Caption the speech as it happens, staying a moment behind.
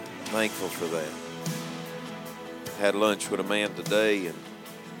Thankful for that. Had lunch with a man today, and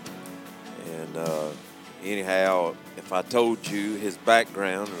anyhow, if I told you his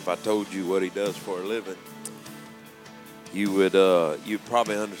background, and if I told you what he does for a living, you'd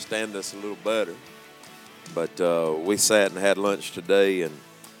probably understand this a little better. But we sat and had lunch today, and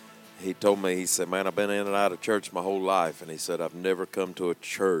he told me, he said, man, I've been in and out of church my whole life. And he said, I've never come to a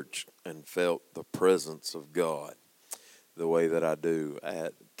church and felt the presence of God the way that I do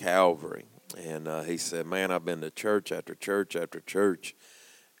at Calvary. And he said, man, I've been to church after church after church.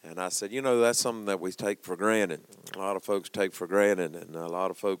 And I said, that's something that we take for granted. A lot of folks take for granted, and a lot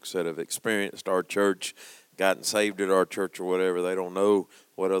of folks that have experienced our church, gotten saved at our church or whatever, they don't know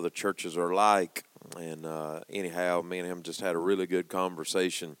what other churches are like. And anyhow, me and him just had a really good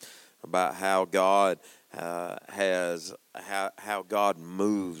conversation about how God how God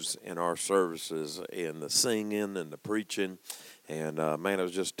moves in our services, in the singing and the preaching. And, man, it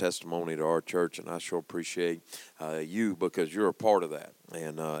was just testimony to our church, and I sure appreciate you because you're a part of that.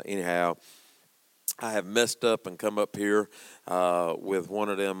 And anyhow, I have messed up and come up here with one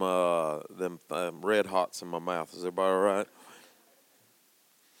of them Red Hots in my mouth. Is everybody all right?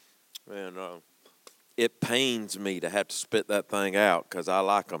 And it pains me to have to spit that thing out because I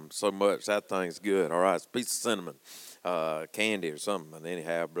like them so much. That thing's good. All right, it's a piece of cinnamon. Candy or something. And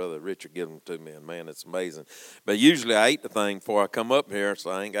anyhow, Brother Richard gave them to me, and man, it's amazing. But usually I eat the thing before I come up here, so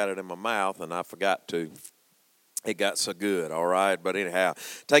I ain't got it in my mouth, and I forgot to. It got so good, all right? But anyhow,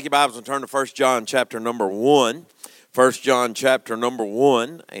 take your Bibles and turn to 1 John chapter number 1. 1 John chapter number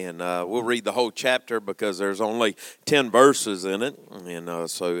 1, and we'll read the whole chapter because there's only 10 verses in it, and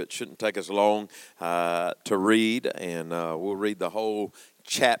so it shouldn't take us long to read, and we'll read the whole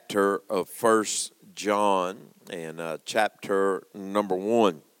chapter of 1 John and chapter number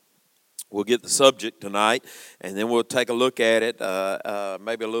 1. We'll get the subject tonight, and then we'll take a look at it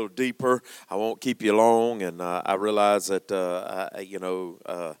maybe a little deeper. I won't keep you long, and I realize that,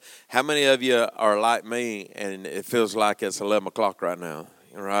 how many of you are like me, and it feels like it's 11 o'clock right now,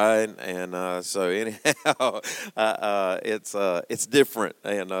 right? And so anyhow, it's different.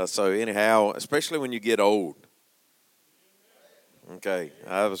 And so anyhow, especially when you get old. Okay,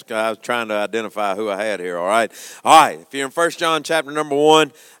 I was trying to identify who I had here, all right? All right, if you're in 1 John chapter number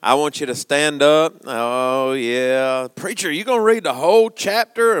 1, I want you to stand up. Oh, yeah. Preacher, you going to read the whole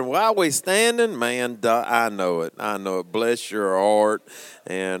chapter, and while we standing? Man, I know it. Bless your heart.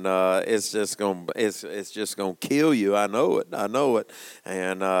 And it's just gonna kill you. I know it.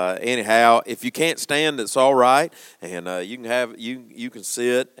 And anyhow, if you can't stand, it's all right. And you can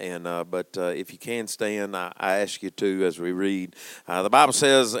sit. And but if you can stand, I ask you to as we read. The Bible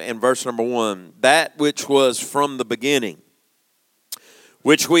says in verse number 1, that which was from the beginning,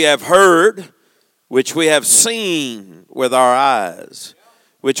 which we have heard, which we have seen with our eyes,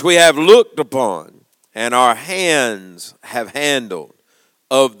 which we have looked upon, and our hands have handled,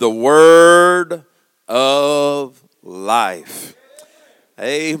 of the word of life.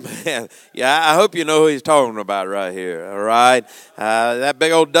 Amen. Yeah, I hope you know who he's talking about right here, all right? That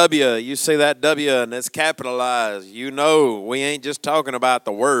big old W, you see that W and it's capitalized. You know we ain't just talking about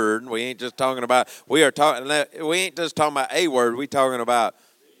the word. We ain't just talking about we ain't just talking about a word. We talking about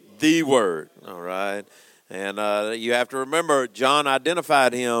the word, all right? And you have to remember, John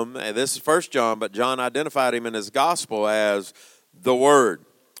identified him, and this is 1 John, but John identified him in his gospel as the Word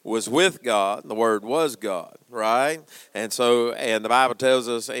was with God, and the Word was God, right? And so, and the Bible tells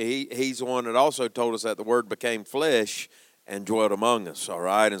us he's the one that also told us that the Word became flesh and dwelt among us, all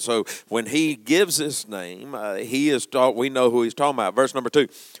right? And so when he gives this name, we know who he's talking about. Verse number 2,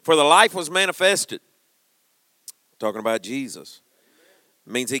 for the life was manifested, talking about Jesus.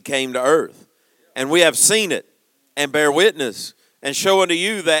 It means he came to earth. And we have seen it and bear witness and show unto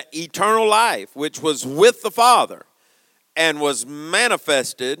you that eternal life which was with the Father and was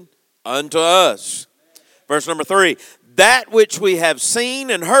manifested unto us. Verse number 3, that which we have seen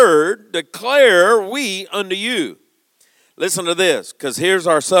and heard declare we unto you. Listen to this, because here's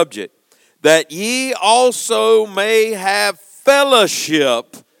our subject. That ye also may have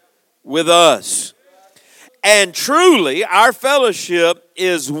fellowship with us. And truly our fellowship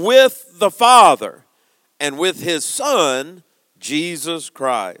is with the Father and with his Son, Jesus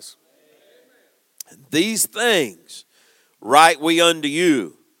Christ. And these things write we unto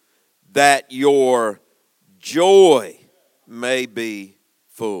you, that your joy may be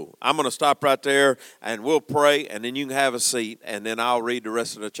full. I'm going to stop right there and we'll pray, and then you can have a seat, and then I'll read the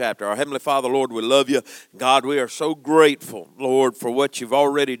rest of the chapter. Our Heavenly Father, Lord, we love you. God, we are so grateful, Lord, for what you've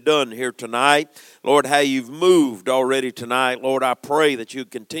already done here tonight. Lord, how you've moved already tonight. Lord, I pray that you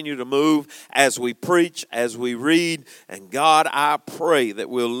continue to move as we preach, as we read. And God, I pray that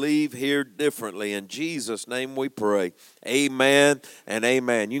we'll leave here differently. In Jesus' name we pray. Amen and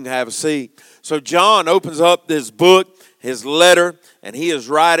amen. You can have a seat. So John opens up this book, his letter, and he is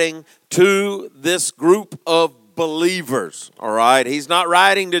writing to this group of believers, all right? He's not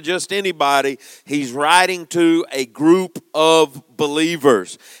writing to just anybody. He's writing to a group of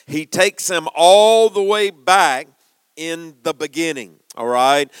believers. He takes them all the way back in the beginning, all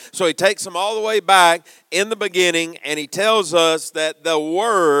right? So he takes them all the way back in the beginning, and he tells us that the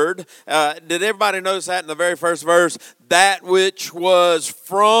Word, did everybody notice that in the very first verse? That which was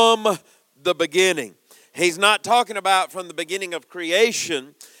from the beginning. He's not talking about from the beginning of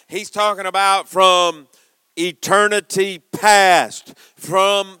creation. He's talking about from eternity past,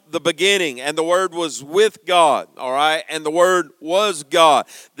 from the beginning. And the Word was with God, all right? And the Word was God.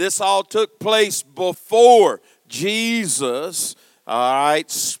 This all took place before Jesus, all right,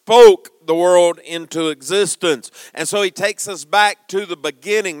 spoke the world into existence. And so he takes us back to the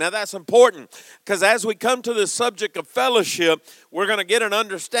beginning. Now that's important, because as we come to this subject of fellowship, we're going to get an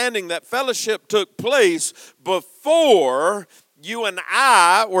understanding that fellowship took place before you and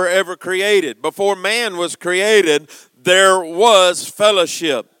I were ever created. Before man was created, there was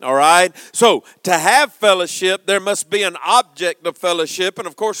fellowship, all right? So to have fellowship, there must be an object of fellowship. And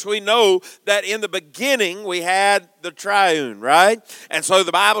of course, we know that in the beginning, we had the triune, right? And so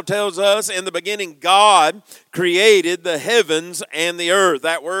the Bible tells us in the beginning, God created the heavens and the earth.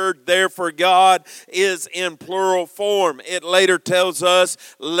 That word there for God is in plural form. It later tells us,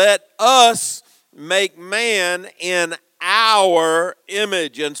 let us make man in our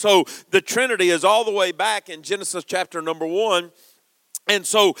image. And so the Trinity is all the way back in Genesis chapter number 1. And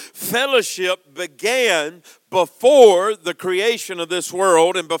so fellowship began before the creation of this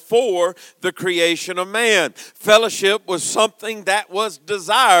world and before the creation of man. Fellowship was something that was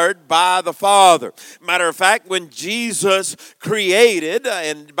desired by the Father. Matter of fact, when Jesus created,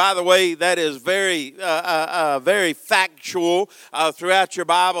 and by the way, that is very factual throughout your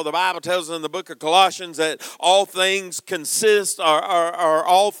Bible. The Bible tells us in the book of Colossians that all things consist, or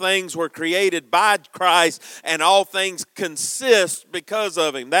all things were created by Christ, and all things consist because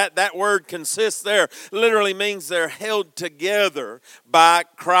of Him. That word consists there literally means they're held together by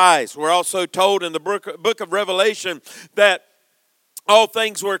Christ. We're also told in the book of Revelation that all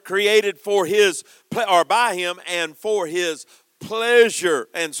things were created for His, or by Him, and for His pleasure.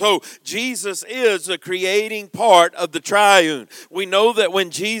 And so Jesus is the creating part of the triune. We know that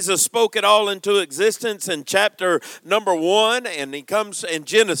when Jesus spoke it all into existence in chapter number 1, and he comes in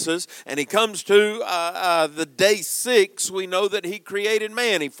Genesis, and he comes to the day 6, we know that he created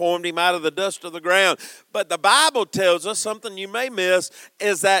man. He formed him out of the dust of the ground. But the Bible tells us something you may miss,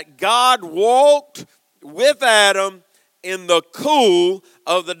 is that God walked with Adam in the cool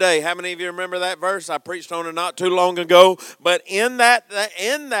of the day. How many of you remember that verse? I preached on it not too long ago. But in that,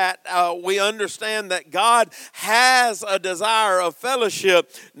 we understand that God has a desire of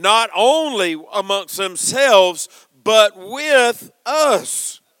fellowship, not only amongst themselves, but with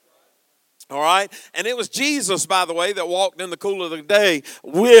us. All right? And it was Jesus, by the way, that walked in the cool of the day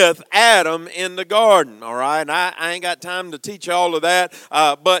with Adam in the garden. All right? I ain't got time to teach you all of that.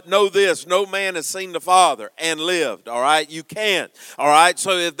 But know this, no man has seen the Father and lived. All right? You can't. All right?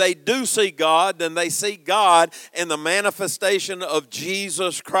 So if they do see God, then they see God in the manifestation of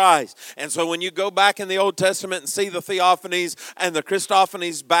Jesus Christ. And so when you go back in the Old Testament and see the theophanies and the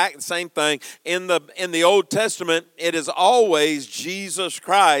Christophanies back, same thing. In the Old Testament, it is always Jesus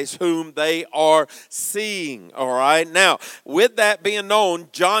Christ whom they are seeing, all right? Now, with that being known,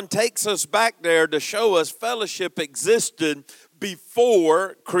 John takes us back there to show us fellowship existed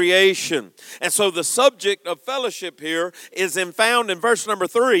before creation. And so the subject of fellowship here is found in verse number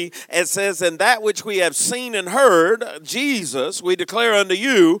 3. It says, "And that which we have seen and heard, Jesus, we declare unto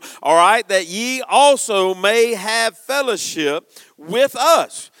you," all right, "that ye also may have fellowship with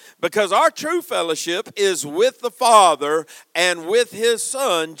us." Because our true fellowship is with the Father and with His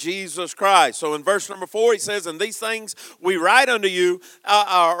Son, Jesus Christ. So in verse number 4, he says, "And these things we write unto you,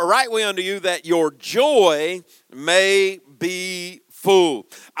 write we unto you, that your joy may be full."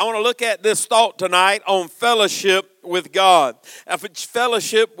 I want to look at this thought tonight on fellowship with God. If it's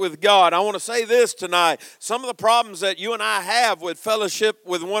fellowship with God, I want to say this tonight. Some of the problems that you and I have with fellowship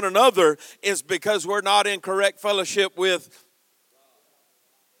with one another is because we're not in correct fellowship with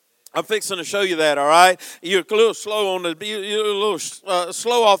I'm fixing to show you that, all right? You're a little slow you're a little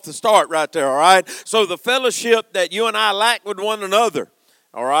slow off the start right there, all right? So the fellowship that you and I lack with one another,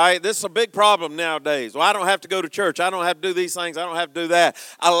 all right? This is a big problem nowadays. Well, I don't have to go to church. I don't have to do these things. I don't have to do that.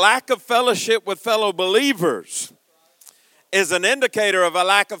 A lack of fellowship with fellow believers is an indicator of a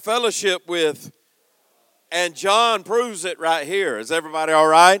lack of fellowship with. And John proves it right here. Is everybody all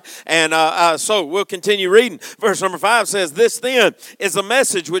right? And so we'll continue reading. Verse number 5 says, "This then is a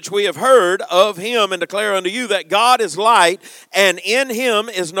message which we have heard of him and declare unto you that God is light, and in him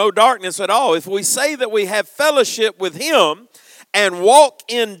is no darkness at all. If we say that we have fellowship with him and walk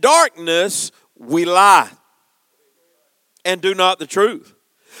in darkness, we lie and do not the truth.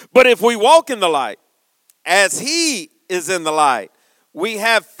 But if we walk in the light, as he is in the light, we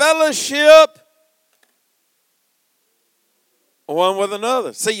have fellowship one with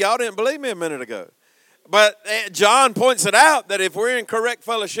another." See, y'all didn't believe me a minute ago. But John points it out that if we're in correct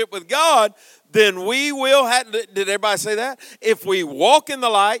fellowship with God, then we will have, did everybody say that? If we walk in the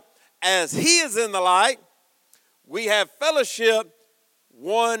light as he is in the light, we have fellowship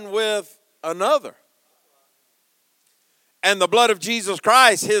one with another. And the blood of Jesus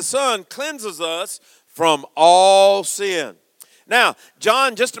Christ, his son, cleanses us from all sin. Now,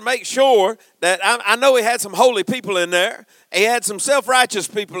 John, just to make sure that I know he had some holy people in there. He had some self-righteous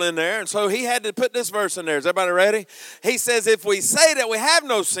people in there. And so he had to put this verse in there. Is everybody ready? He says, if we say that we have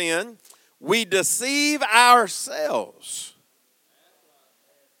no sin, we deceive ourselves.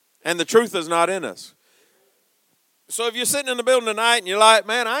 And the truth is not in us. So if you're sitting in the building tonight and you're like,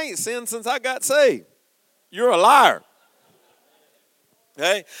 man, I ain't sinned since I got saved, you're a liar.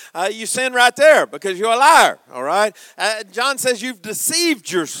 Okay, you sin right there because you're a liar, all right? John says you've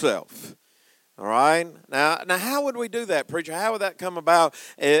deceived yourself, all right? Now, how would we do that, preacher? How would that come about,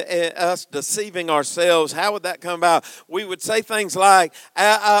 us deceiving ourselves? How would that come about? We would say things like,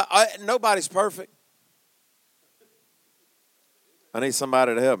 nobody's perfect. I need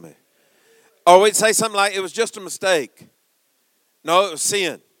somebody to help me. Or we'd say something like, it was just a mistake. No, it was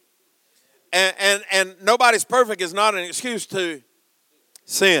sin. And nobody's perfect is not an excuse to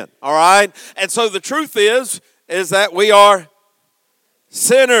sin, all right? And so the truth is that we are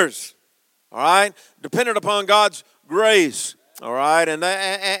sinners, all right? Dependent upon God's grace, all right?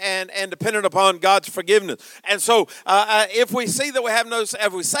 And dependent upon God's forgiveness. And so if we say that we have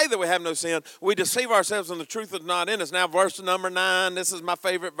no sin, we deceive ourselves and the truth is not in us. Now, verse number 9, this is my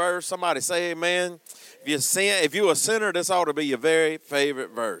favorite verse. Somebody say amen. If you're a sinner, this ought to be your very favorite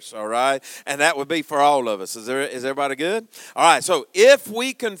verse, all right? And that would be for all of us. Is everybody good? All right, so if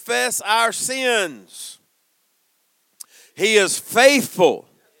we confess our sins, he is faithful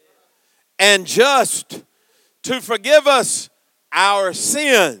and just to forgive us our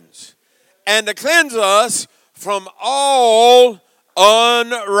sins and to cleanse us from all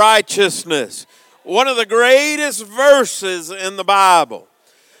unrighteousness. One of the greatest verses in the Bible.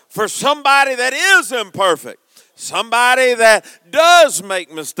 For somebody that is imperfect, somebody that does make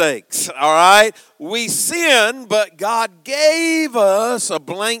mistakes, all right? We sin, but God gave us a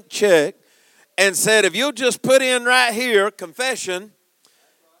blank check and said, if you'll just put in right here, confession,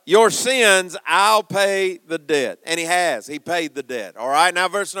 your sins, I'll pay the debt. And he has. He paid the debt. All right, now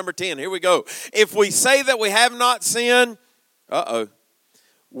verse number 10. Here we go. If we say that we have not sinned,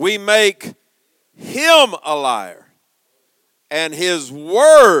 we make him a liar, and his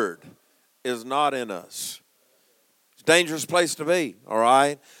word is not in us. It's a dangerous place to be, all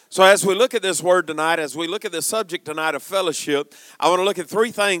right? So as we look at this word tonight, as we look at the subject tonight of fellowship, I want to look at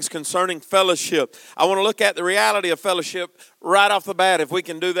three things concerning fellowship. I want to look at the reality of fellowship right off the bat, if we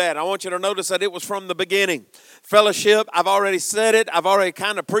can do that. I want you to notice that it was from the beginning. Fellowship, I've already said it. I've already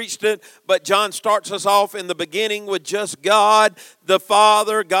kind of preached it. But John starts us off in the beginning with just God the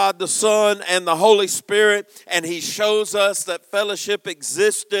Father, God the Son, and the Holy Spirit. And he shows us that fellowship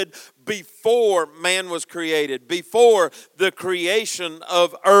existed before man was created. Before the creation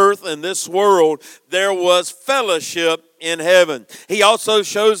of earth and this world, there was fellowship in heaven. He also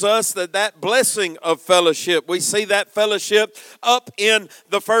shows us that blessing of fellowship. We see that fellowship up in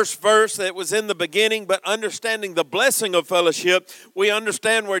the first verse that was in the beginning, but understanding the blessing of fellowship, we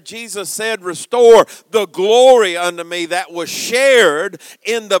understand where Jesus said, restore the glory unto me that was shared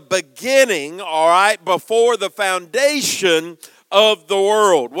in the beginning, all right, before the foundation of the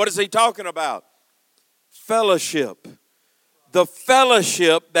world. What is he talking about? Fellowship. The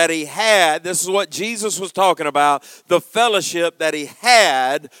fellowship that he had, this is what Jesus was talking about, the fellowship that he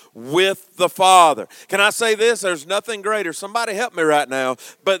had with the Father. Can I say this? There's nothing greater. Somebody help me right now.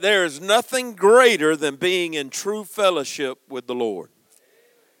 But there is nothing greater than being in true fellowship with the Lord.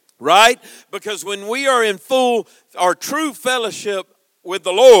 Right? Because when we are in full or true fellowship with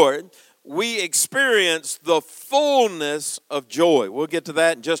the Lord, we experience the fullness of joy. We'll get to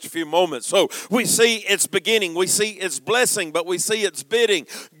that in just a few moments. So we see its beginning, we see its blessing, but we see its bidding.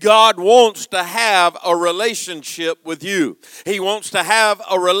 God wants to have a relationship with you. He wants to have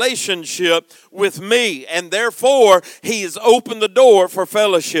a relationship with me, and therefore He has opened the door for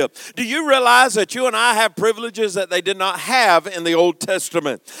fellowship. Do you realize that you and I have privileges that they did not have in the Old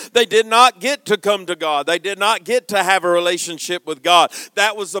Testament? They did not get to come to God. They did not get to have a relationship with God.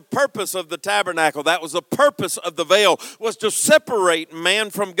 That was the purpose of the tabernacle. That was the purpose of the veil, was to separate man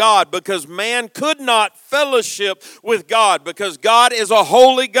from God, because man could not fellowship with God, because God is a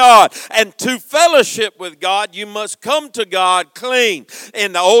holy God. And to fellowship with God, you must come to God clean.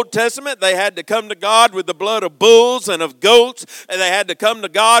 In the Old Testament, they had to come to God with the blood of bulls and of goats, and they had to come to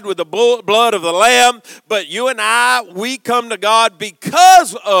God with the blood of the lamb. But you and I, we come to God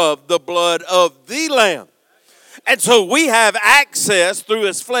because of the blood of the lamb. And so we have access through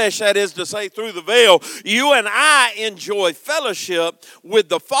His flesh, that is to say, through the veil. You and I enjoy fellowship with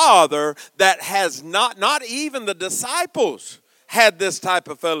the Father that has not even the disciples had this type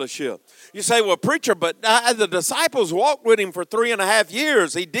of fellowship. You say, well, preacher, but the disciples walked with Him for 3.5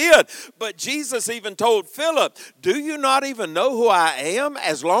 years. He did. But Jesus even told Philip, do you not even know who I am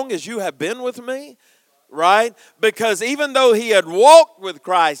as long as you have been with me? Right? Because even though he had walked with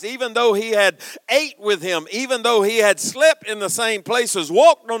Christ, even though he had ate with Him, even though he had slept in the same places,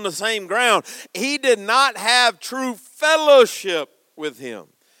 walked on the same ground, he did not have true fellowship with Him.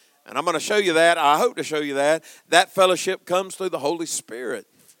 And I'm going to show you that. I hope to show you that. That fellowship comes through the Holy Spirit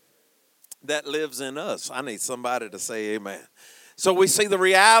that lives in us. I need somebody to say amen. So we see the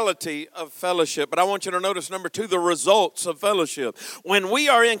reality of fellowship. But I want you to notice, number 2, the results of fellowship. When we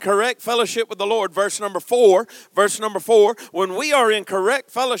are in correct fellowship with the Lord, verse number 4, when we are in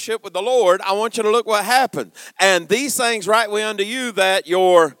correct fellowship with the Lord, I want you to look what happened. And these things write we unto you, that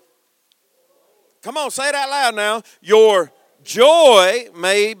your, come on, say it out loud now, your joy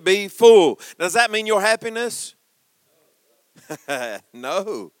may be full. Does that mean your happiness?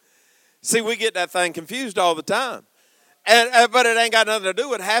 No. See, we get that thing confused all the time. But it ain't got nothing to do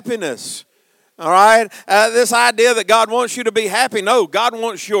with happiness. All right? This idea that God wants you to be happy. No, God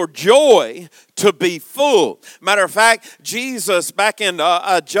wants your joy to be full. Matter of fact, Jesus, back in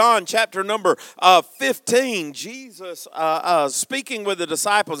John chapter number 15, Jesus speaking with the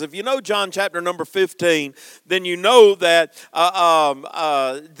disciples. If you know John chapter number 15, then you know that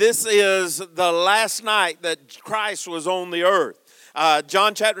this is the last night that Christ was on the earth.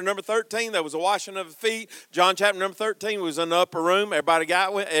 John chapter number 13, there was a washing of the feet. John chapter number 13 was in the upper room.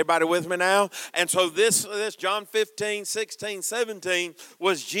 Everybody with me now? And so this John 15, 16, 17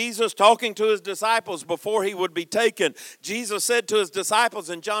 was Jesus talking to His disciples before He would be taken. Jesus said to His disciples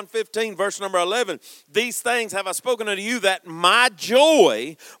in John 15, verse number 11, these things have I spoken unto you, that my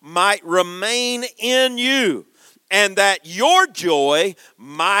joy might remain in you, and that your joy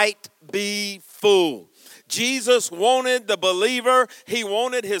might be full. Jesus wanted the believer, He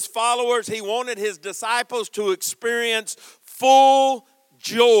wanted His followers, He wanted His disciples to experience full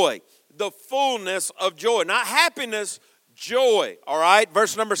joy, the fullness of joy. Not happiness, joy, all right?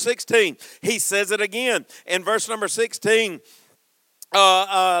 Verse number 16, He says it again in verse number 16.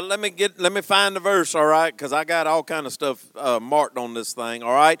 Let me find the verse, all right, because I got all kind of stuff marked on this thing,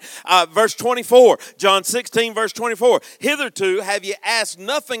 all right. Verse 24, John 16, verse 24. Hitherto have ye asked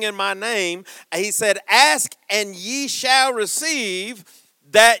nothing in my name. He said, ask and ye shall receive,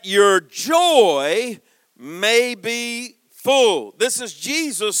 that your joy may be full. This is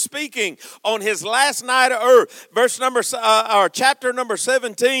Jesus speaking on His last night of earth. Chapter number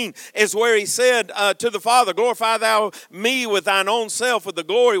 17 is where He said to the Father, glorify thou me with thine own self, with the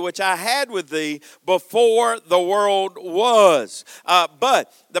glory which I had with thee before the world was.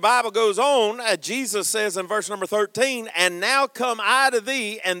 But the Bible goes on, Jesus says in verse number 13, and now come I to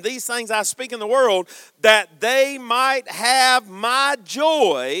thee, and these things I speak in the world, that they might have my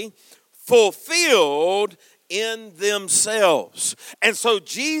joy fulfilled in themselves. And so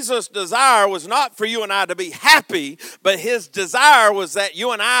Jesus' desire was not for you and I to be happy, but His desire was that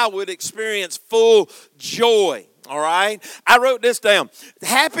you and I would experience full joy. All right? I wrote this down.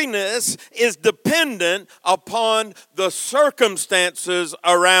 Happiness is dependent upon the circumstances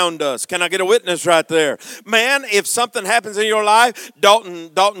around us. Can I get a witness right there? Man, if something happens in your life,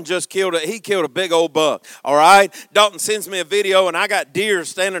 Dalton just killed a big old buck. All right? Dalton sends me a video, and I got deer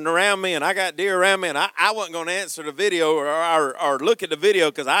standing around me, and I got deer around me, and I wasn't going to answer the video or look at the video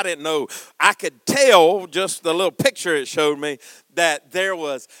because I didn't know. I could tell just the little picture it showed me that there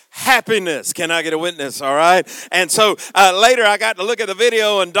was happiness. Can I get a witness? All right. And so later I got to look at the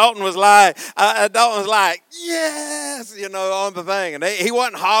video, and Dalton was like, yes, on the thing. And he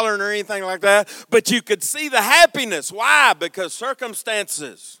wasn't hollering or anything like that, but you could see the happiness. Why? Because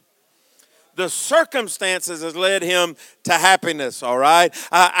the circumstances has led him to happiness, all right?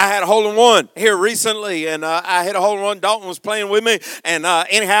 I had a hole-in-one here recently, and I hit a hole-in-one. Dalton was playing with me, and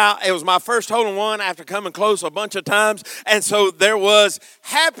anyhow, it was my first hole-in-one after coming close a bunch of times, and so there was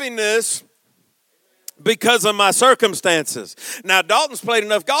happiness because of my circumstances. Now, Dalton's played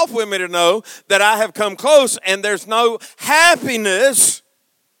enough golf with me to know that I have come close, and there's no happiness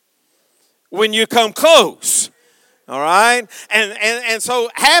when you come close. All right? And so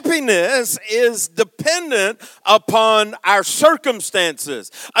happiness is dependent upon our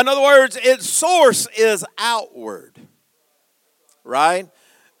circumstances. In other words, its source is outward. Right?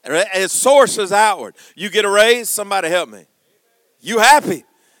 Its source is outward. You get a raise, somebody help me. You happy.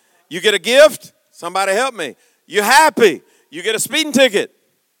 You get a gift, somebody help me. You happy. You get a speeding ticket.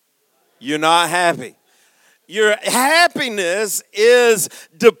 You're not happy. Your happiness is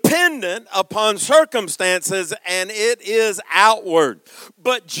dependent upon circumstances, and it is outward.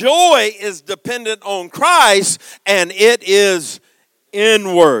 But joy is dependent on Christ, and it is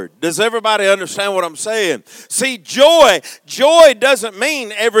inward. Does everybody understand what I'm saying? See, joy doesn't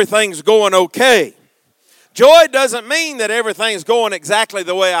mean everything's going okay. Joy doesn't mean that everything's going exactly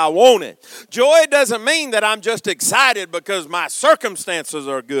the way I want it. Joy doesn't mean that I'm just excited because my circumstances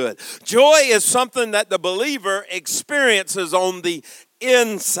are good. Joy is something that the believer experiences on the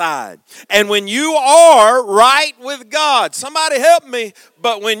inside. And when you are right with God, somebody help me,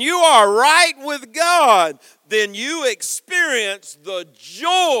 but when you are right with God, then you experience the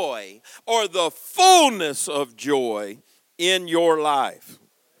joy or the fullness of joy in your life.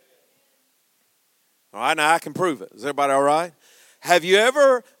 All right, now I can prove it. Is everybody all right? Have you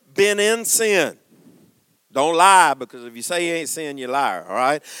ever been in sin? Don't lie, because if you say you ain't sin, you're a liar, all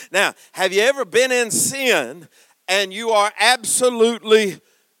right? Now, have you ever been in sin and you are absolutely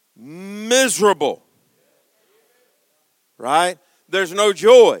miserable? Right? There's no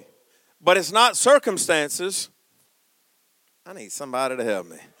joy. But it's not circumstances. I need somebody to help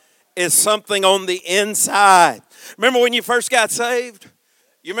me. It's something on the inside. Remember when you first got saved?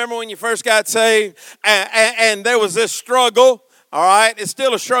 You remember when you first got saved and there was this struggle, all right? It's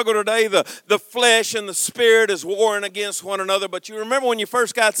still a struggle today. The flesh and the spirit is warring against one another. But you remember when you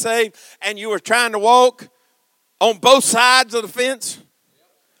first got saved and you were trying to walk on both sides of the fence?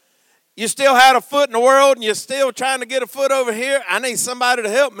 You still had a foot in the world and you're still trying to get a foot over here. I need somebody to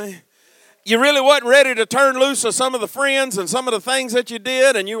help me. You really wasn't ready to turn loose of some of the friends and some of the things that you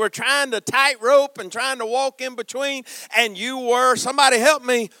did, and you were trying to tightrope and trying to walk in between, and you were, somebody help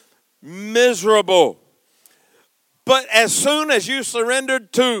me, miserable. But as soon as you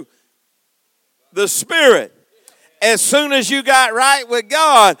surrendered to the Spirit, as soon as you got right with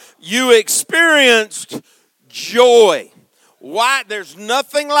God, you experienced joy. Why? There's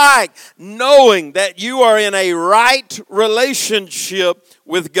nothing like knowing that you are in a right relationship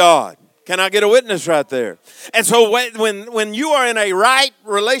with God. Can I get a witness right there? And so when you are in a right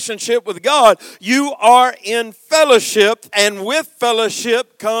relationship with God, you are in fellowship, and with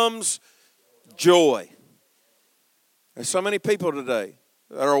fellowship comes joy. There's so many people today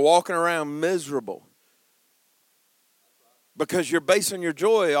that are walking around miserable because you're basing your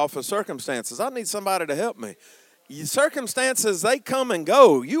joy off of circumstances. I need somebody to help me. Circumstances, they come and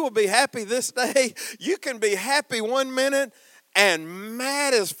go. You will be happy this day. You can be happy 1 minute and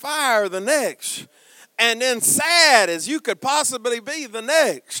mad as fire the next, and then sad as you could possibly be the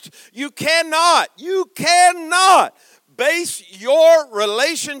next. You cannot base your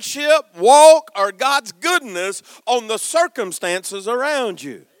relationship, walk, or God's goodness on the circumstances around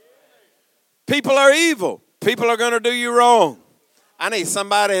you. People are evil. People are going to do you wrong. I need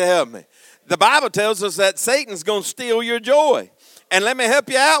somebody to help me. The Bible tells us that Satan's going to steal your joy. And let me help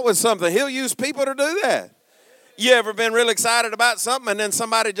you out with something. He'll use people to do that. You ever been real excited about something and then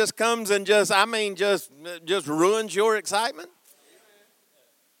somebody just comes and just ruins your excitement?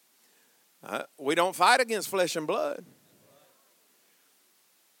 We don't fight against flesh and blood.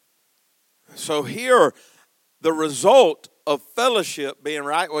 So here, the result of fellowship, being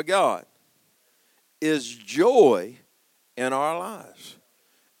right with God, is joy in our lives.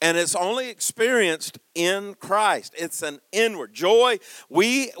 And it's only experienced in Christ. It's an inward joy.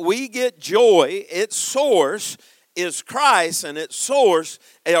 We get joy. Its source is Christ, and its source,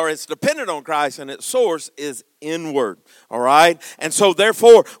 or it's dependent on Christ, and its source is inward. All right? And so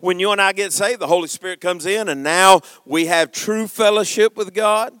therefore, when you and I get saved, the Holy Spirit comes in, and now we have true fellowship with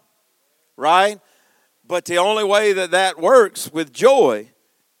God. Right? But the only way that that works with joy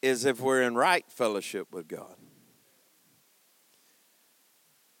is if we're in right fellowship with God.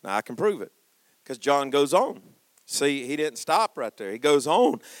 Now, I can prove it because John goes on. See, he didn't stop right there. He goes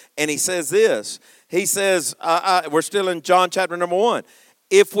on and he says this. He says, we're still in John chapter number 1.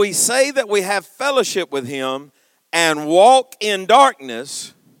 If we say that we have fellowship with him and walk in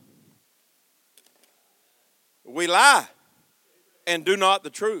darkness, we lie and do not the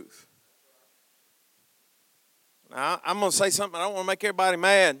truth. Now, I'm going to say something. I don't want to make everybody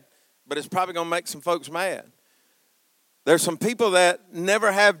mad, but it's probably going to make some folks mad. There's some people that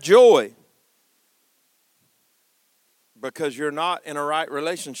never have joy because you're not in a right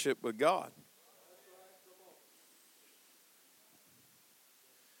relationship with God.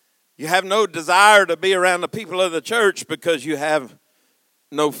 You have no desire to be around the people of the church because you have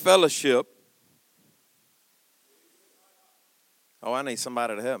no fellowship. Oh, I need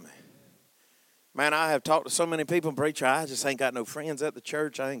somebody to help me. Man, I have talked to so many people, preacher, I just ain't got no friends at the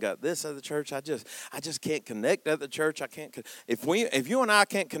church. I ain't got this at the church. I just can't connect at the church. I can't. If you and I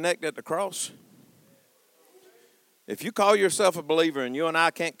can't connect at the cross, if you call yourself a believer and you and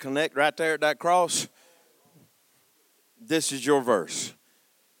I can't connect right there at that cross, this is your verse.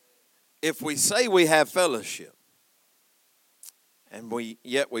 If we say we have fellowship and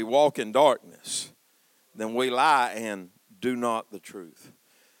yet we walk in darkness, then we lie and do not the truth.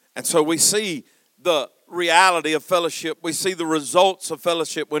 And so we see the reality of fellowship. We see the results of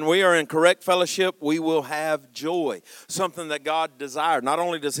fellowship. When we are in correct fellowship, we will have joy, something that God desired. Not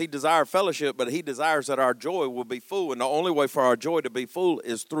only does he desire fellowship, but he desires that our joy will be full. And the only way for our joy to be full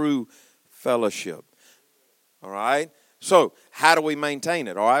is through fellowship. All right? So how do we maintain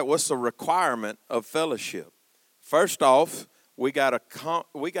it? All right? What's the requirement of fellowship? First off, we got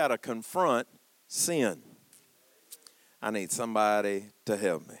to confront sin. I need somebody to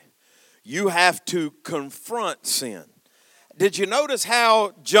help me. You have to confront sin. Did you notice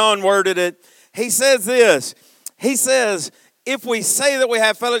how John worded it? He says this. He says, if we say that we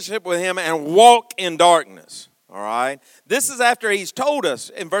have fellowship with him and walk in darkness. All right. This is after he's told us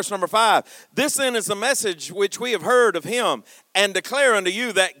in verse number 5. This then is the message which we have heard of him and declare unto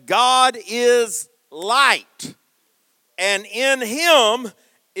you that God is light. And in him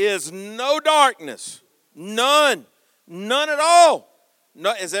is no darkness. None. None at all.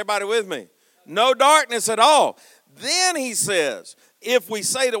 No, is everybody with me? No darkness at all. Then he says, if we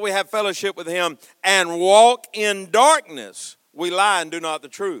say that we have fellowship with him and walk in darkness, we lie and do not the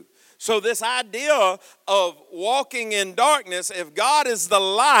truth. So this idea of walking in darkness, if God is the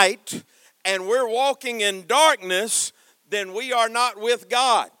light and we're walking in darkness, then we are not with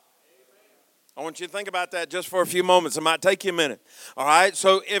God. I want you to think about that just for a few moments. It might take you a minute. All right,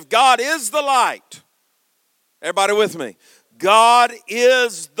 so if God is the light, everybody with me? God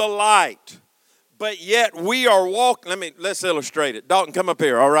is the light, but yet we are walking. Let's illustrate it. Dalton, come up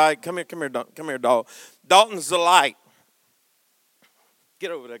here, all right? Come here, Dalton. Come here, Dalton. Dalton's the light.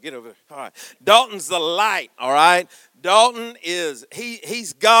 Get over there. All right. Dalton's the light, all right? Dalton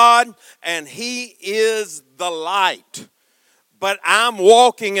he's God, and he is the light. But I'm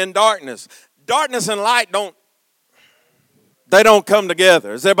walking in darkness. Darkness and light don't come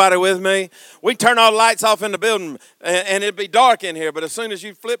together. Is everybody with me? We turn all the lights off in the building, and it'd be dark in here. But as soon as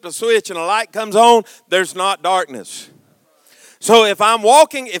you flip the switch and a light comes on, there's not darkness. So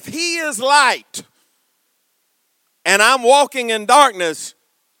if he is light, and I'm walking in darkness,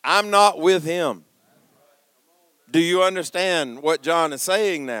 I'm not with him. Do you understand what John is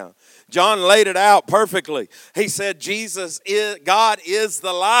saying now? John laid it out perfectly. He said God is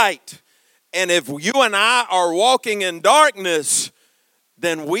the light. And if you and I are walking in darkness,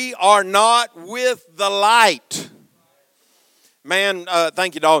 then we are not with the light. Man,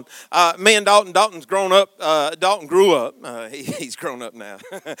 thank you, Dalton. Me and Dalton's grown up. Dalton grew up. He's grown up now.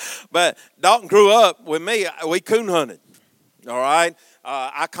 But Dalton grew up with me. We coon hunted. All right.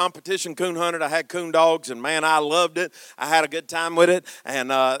 I competition coon hunted. I had coon dogs, and man, I loved it. I had a good time with it. And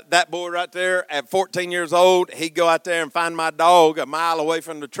that boy right there, at 14 years old, he'd go out there and find my dog a mile away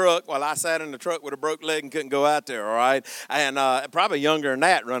from the truck while I sat in the truck with a broke leg and couldn't go out there. All right. And probably younger than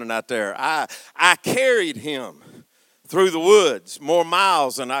that running out there. I carried him through the woods, more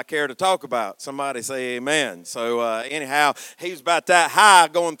miles than I care to talk about. Somebody say amen. So anyhow, he was about that high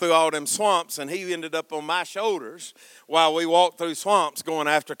going through all them swamps, and he ended up on my shoulders while we walked through swamps going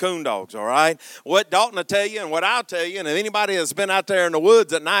after coon dogs, all right? What Dalton will tell you and what I'll tell you, and if anybody has been out there in the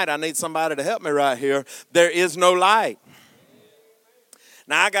woods at night, I need somebody to help me right here. There is no light.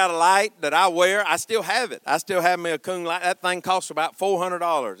 Now, I got a light that I wear. I still have it. I still have me a Kung light. That thing costs about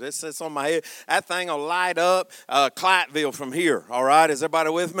 $400. It sits on my head. That thing will light up Clyteville from here. All right? Is everybody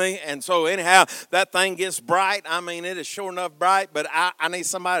with me? And so, anyhow, that thing gets bright. I mean, it is sure enough bright, but I need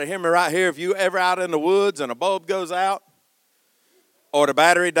somebody to hear me right here. If you ever out in the woods and a bulb goes out or the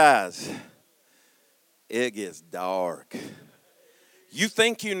battery dies, it gets dark. You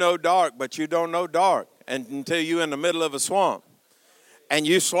think you know dark, but you don't know dark until you're in the middle of a swamp. And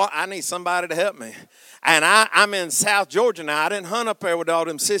I need somebody to help me. And I'm in South Georgia now. I didn't hunt up there with all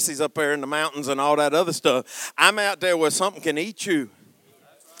them sissies up there in the mountains and all that other stuff. I'm out there where something can eat you.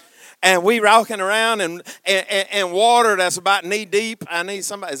 And we rocking around in water that's about knee deep. I need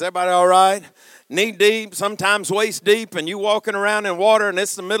somebody. Is everybody all right? Knee deep, sometimes waist deep, and you walking around in water, and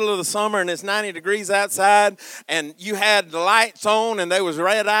it's the middle of the summer, and it's 90 degrees outside, and you had the lights on, and there was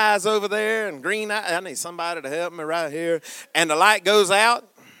red eyes over there and green eyes. I need somebody to help me right here. And the light goes out.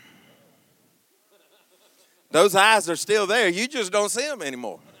 Those eyes are still there. You just don't see them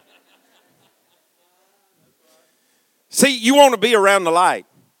anymore. See, you want to be around the light.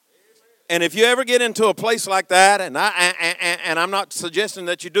 And if you ever get into a place like that, and I'm not suggesting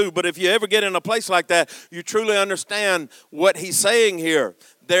that you do, but if you ever get in a place like that, you truly understand what he's saying here.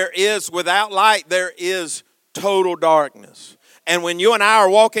 Without light, there is total darkness. And when you and I are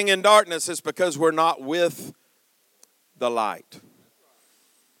walking in darkness, it's because we're not with the light.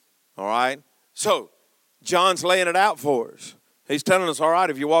 All right? So, John's laying it out for us. He's telling us, all right,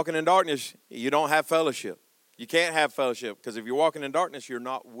 if you're walking in darkness, you don't have fellowship. You can't have fellowship because if you're walking in darkness, you're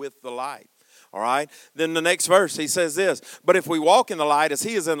not with the light. All right? Then the next verse, he says this, but if we walk in the light as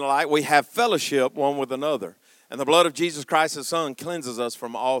he is in the light, we have fellowship one with another. And the blood of Jesus Christ, his son, cleanses us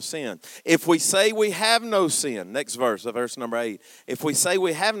from all sin. If we say we have no sin, next verse, verse number 8. If we say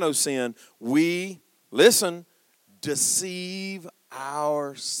we have no sin, we, listen, deceive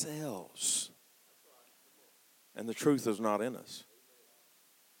ourselves. And the truth is not in us.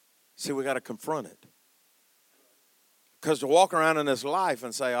 See, we got to confront it. Because to walk around in this life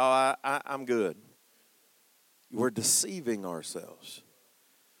and say, oh, I'm good, we're deceiving ourselves.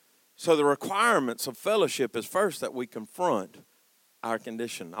 So the requirements of fellowship is first that we confront our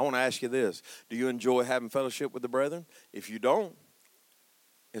condition. I want to ask you this. Do you enjoy having fellowship with the brethren? If you don't,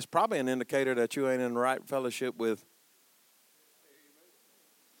 it's probably an indicator that you ain't in the right fellowship with.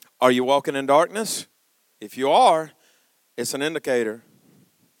 Are you walking in darkness? If you are, it's an indicator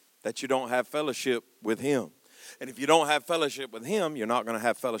that you don't have fellowship with him. And if you don't have fellowship with him, you're not going to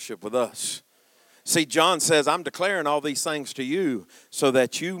have fellowship with us. See, John says, I'm declaring all these things to you so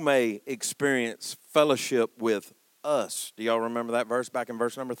that you may experience fellowship with us. Do y'all remember that verse back in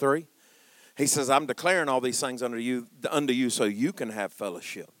verse number 3? He says, I'm declaring all these things unto you so you can have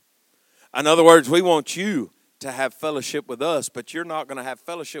fellowship. In other words, we want you to have fellowship with us, but you're not going to have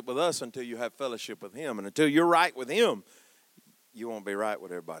fellowship with us until you have fellowship with him. And until you're right with him, you won't be right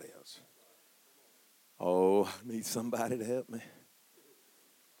with everybody else. Oh, I need somebody to help me.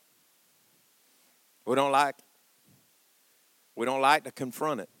 We don't like to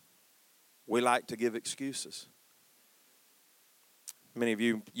confront it. We like to give excuses. Many of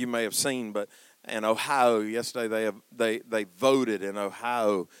you may have seen, but in Ohio yesterday they voted in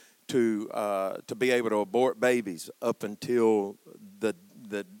Ohio to be able to abort babies up until the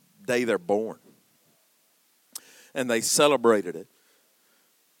day they're born, and they celebrated it.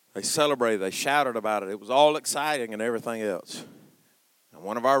 They celebrated, they shouted about it. It was all exciting and everything else. And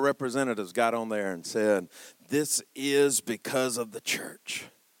one of our representatives got on there and said, this is because of the church.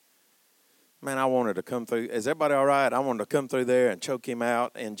 Man, I wanted to come through. Is everybody all right? I wanted to come through there and choke him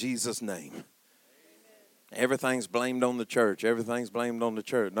out in Jesus' name. Amen. Everything's blamed on the church. Everything's blamed on the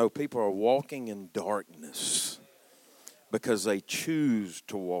church. No, people are walking in darkness because they choose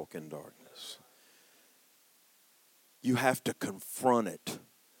to walk in darkness. You have to confront it.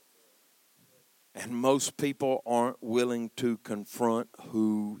 And most people aren't willing to confront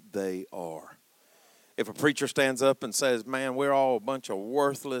who they are. If a preacher stands up and says, man, we're all a bunch of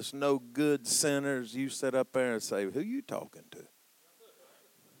worthless, no good sinners, you sit up there and say, who you talking to?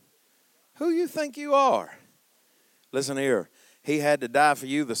 Who you think you are? Listen here. He had to die for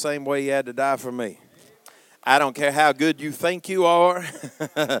you the same way he had to die for me. I don't care how good you think you are.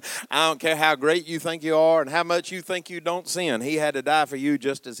 I don't care how great you think you are and how much you think you don't sin. He had to die for you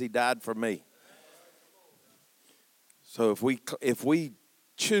just as he died for me. So if we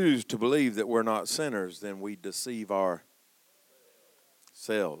choose to believe that we're not sinners, then we deceive ourselves.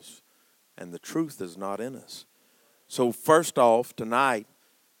 And the truth is not in us. So first off, tonight,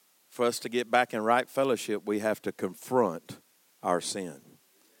 for us to get back in right fellowship, we have to confront our sin.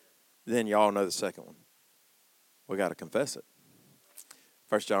 Then y'all know the second one. We got to confess it.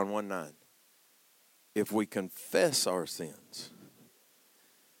 1 John 1:9. If we confess our sins,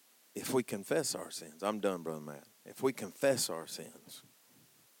 I'm done, Brother Matt. If we confess our sins,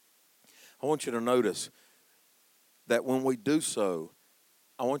 I want you to notice that when we do so,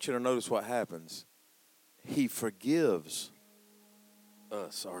 I want you to notice what happens. He forgives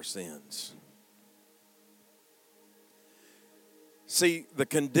us our sins. See, the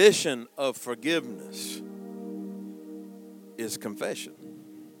condition of forgiveness is confession.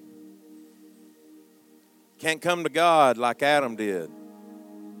 Can't come to God like Adam did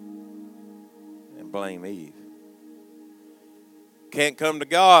and blame Eve. Can't come to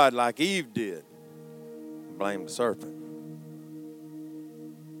God like Eve did and blame the serpent.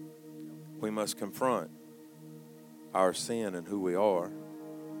 We must confront our sin and who we are,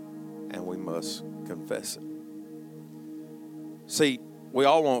 and we must confess it. See, we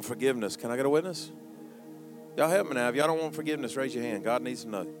all want forgiveness. Can I get a witness? Y'all help me now. If y'all don't want forgiveness, raise your hand. God needs to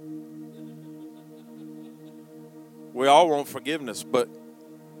know. We all want forgiveness, but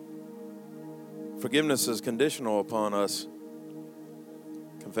forgiveness is conditional upon us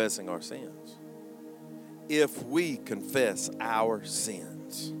confessing our sins. If we confess our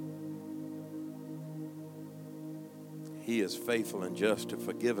sins, He is faithful and just to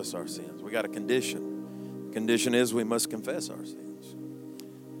forgive us our sins. We got a condition. The condition is we must confess our sins.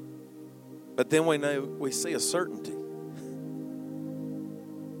 But then we see a certainty.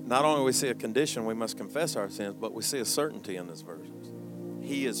 Not only do we see a condition, we must confess our sins, but we see a certainty in this verse.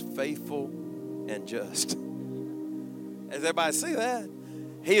 He is faithful and just. Does everybody see that?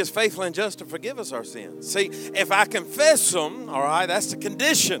 He is faithful and just to forgive us our sins. See, if I confess them, all right, that's the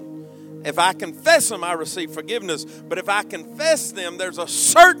condition. If I confess them, I receive forgiveness. But if I confess them, there's a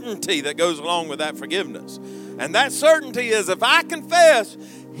certainty that goes along with that forgiveness. And that certainty is if I confess,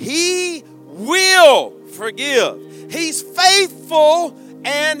 He will forgive. He's faithful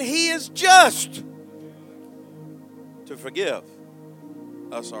and He is just to forgive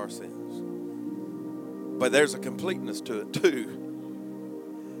us our sins. But there's a completeness to it too.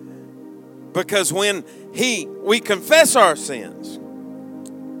 Because when we confess our sins,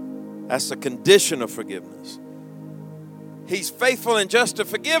 that's the condition of forgiveness. He's faithful and just to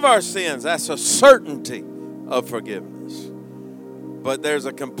forgive our sins. That's a certainty of forgiveness. But there's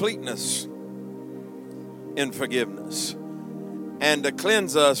a completeness in forgiveness. And to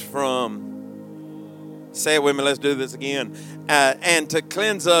cleanse us from, say it with me, let's do this again. And to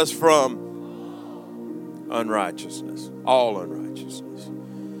cleanse us from unrighteousness, all unrighteousness.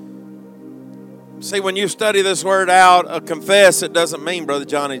 See, when you study this word out, confess, it doesn't mean, Brother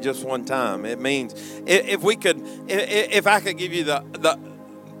Johnny, just one time. It means, if I could give you the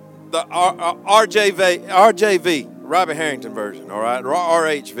RJV, Robbie Harrington version, all right?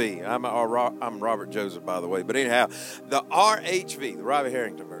 RHV. I'm Robert Joseph, by the way. But anyhow, the RHV, the Robbie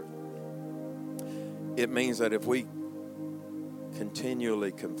Harrington version, it means that if we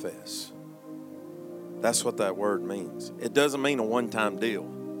continually confess, that's what that word means. It doesn't mean a one-time deal.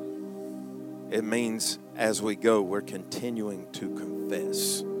 It means as we go, we're continuing to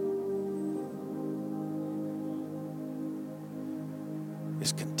confess.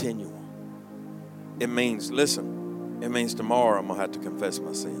 It's continual. It means, listen, it means tomorrow I'm going to have to confess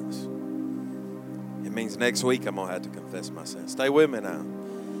my sins. It means next week I'm going to have to confess my sins. Stay with me now.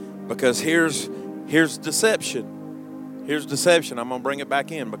 Because here's deception. Here's deception. I'm going to bring it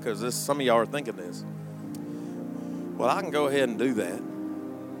back in because some of y'all are thinking this. Well, I can go ahead and do that.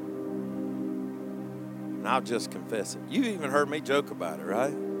 And I'll just confess it. You even heard me joke about it,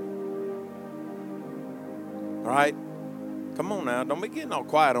 right? All right? Come on now. Don't be getting all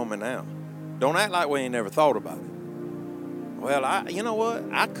quiet on me now. Don't act like we ain't never thought about it. Well, you know what?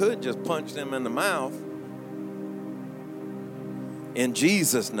 I could just punch them in the mouth in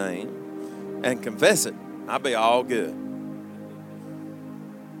Jesus' name and confess it. I'll be all good.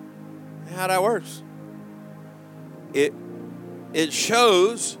 How that works? It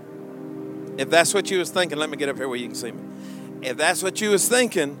shows. If that's what you was thinking, let me get up here where you can see me. If that's what you was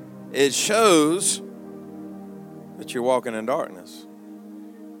thinking, it shows that you're walking in darkness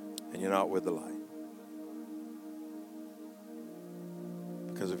and you're not with the light.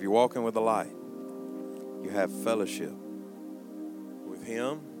 Because if you're walking with the light, you have fellowship with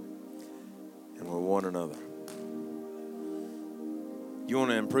Him and with one another. You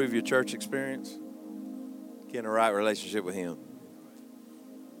want to improve your church experience? Get in a right relationship with Him.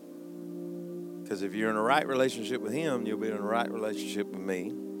 Because if you're in a right relationship with Him, you'll be in a right relationship with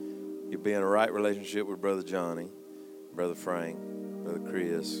me. You'll be in a right relationship with Brother Johnny, Brother Frank, Brother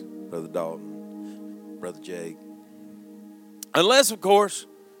Chris, Brother Dalton, Brother Jake. Unless, of course,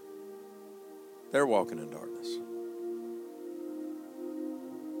 they're walking in darkness.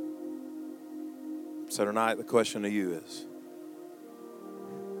 So tonight the question to you is,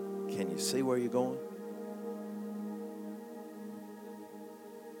 can you see where you're going?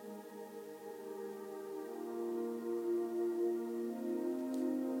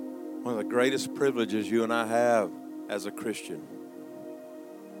 One of the greatest privileges you and I have as a Christian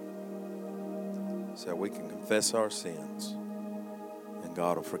is that we can confess our sins and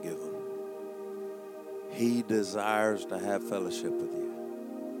God will forgive them. He desires to have fellowship with you.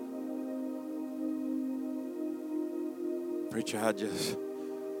 Preacher,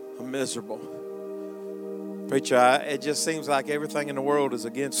 I'm miserable. Preacher, it just seems like everything in the world is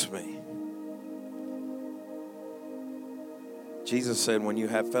against me. Jesus said when you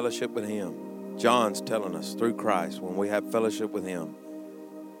have fellowship with Him, John's telling us through Christ, when we have fellowship with Him,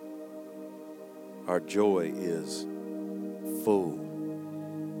 our joy is full.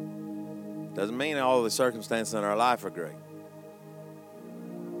 Doesn't mean all the circumstances in our life are great.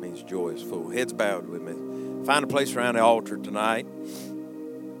 It means joy is full. Heads bowed with me. Find a place around the altar tonight.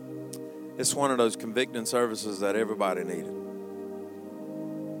 It's one of those convicting services that everybody needed.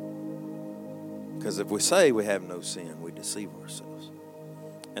 Because if we say we have no sin, we deceive ourselves.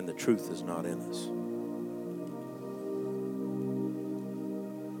 And the truth is not in us.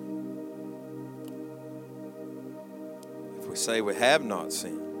 If we say we have not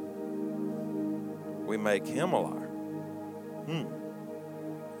sinned, we make Him a liar.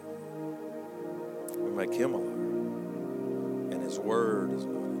 We make Him a liar. And His word is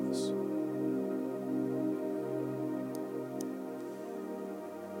not in us.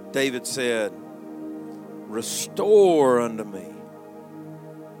 David said, restore unto me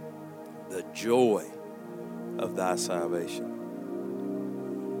the joy of thy salvation.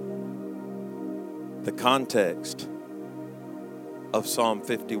 The context of Psalm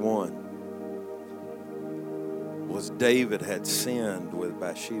 51 was David had sinned with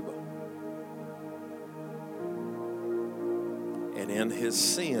Bathsheba. And in his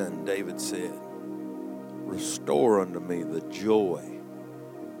sin, David said, restore unto me the joy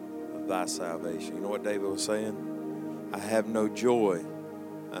of thy salvation. You know what David was saying? I have no joy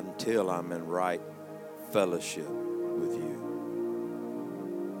until I'm in right fellowship with you.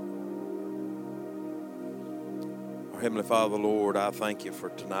 Our Heavenly Father, Lord, I thank you for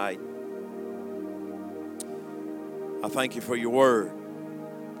tonight. I thank you for your word,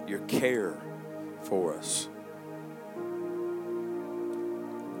 your care for us.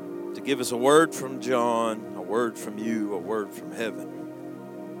 To give us a word from John, a word from you, a word from heaven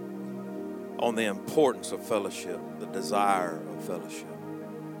on the importance of fellowship, the desire of fellowship.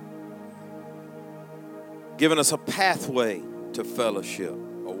 Giving us a pathway to fellowship,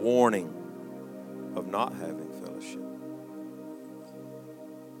 a warning of not having fellowship.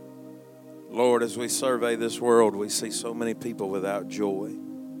 Lord, as we survey this world, we see so many people without joy.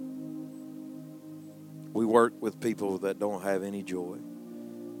 We work with people that don't have any joy.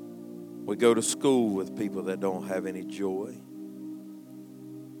 We go to school with people that don't have any joy.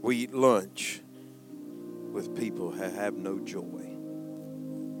 We eat lunch with people who have no joy.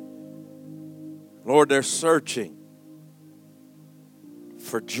 Lord, they're searching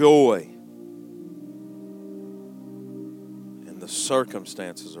for joy in the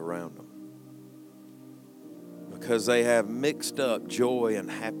circumstances around them, because they have mixed up joy and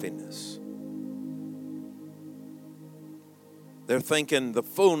happiness. They're thinking the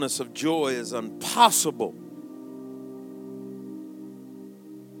fullness of joy is impossible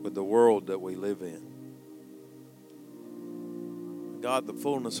with the world that we live in. God, the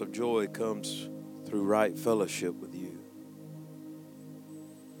fullness of joy comes through right fellowship with you.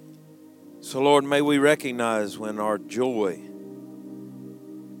 So, Lord, may we recognize when our joy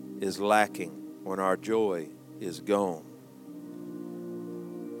is lacking, when our joy is gone,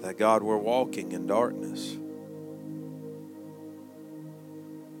 that, God, we're walking in darkness.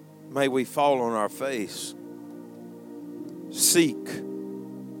 May we fall on our face, seek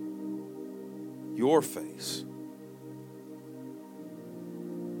your face,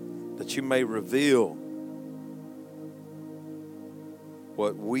 that you may reveal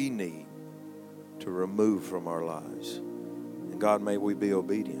what we need to remove from our lives. And God, may we be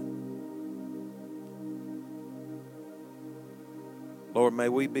obedient. Lord, may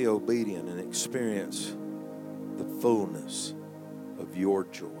we be obedient and experience the fullness of your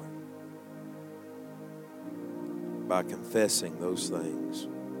joy by confessing those things.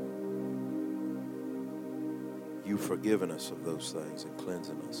 You've forgiven us of those things and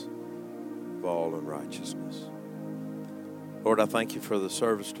cleansing us of all unrighteousness. Lord, I thank you for the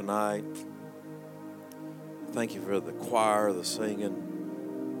service tonight. Thank you for the choir, the singing.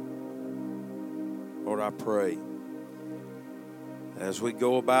 Lord, I pray as we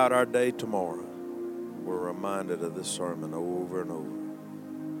go about our day tomorrow, we're reminded of this sermon over and over.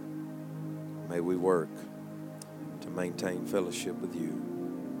 May we work to maintain fellowship with you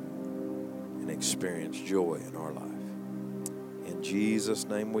and experience joy in our life. In Jesus'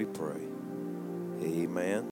 name we pray. Amen.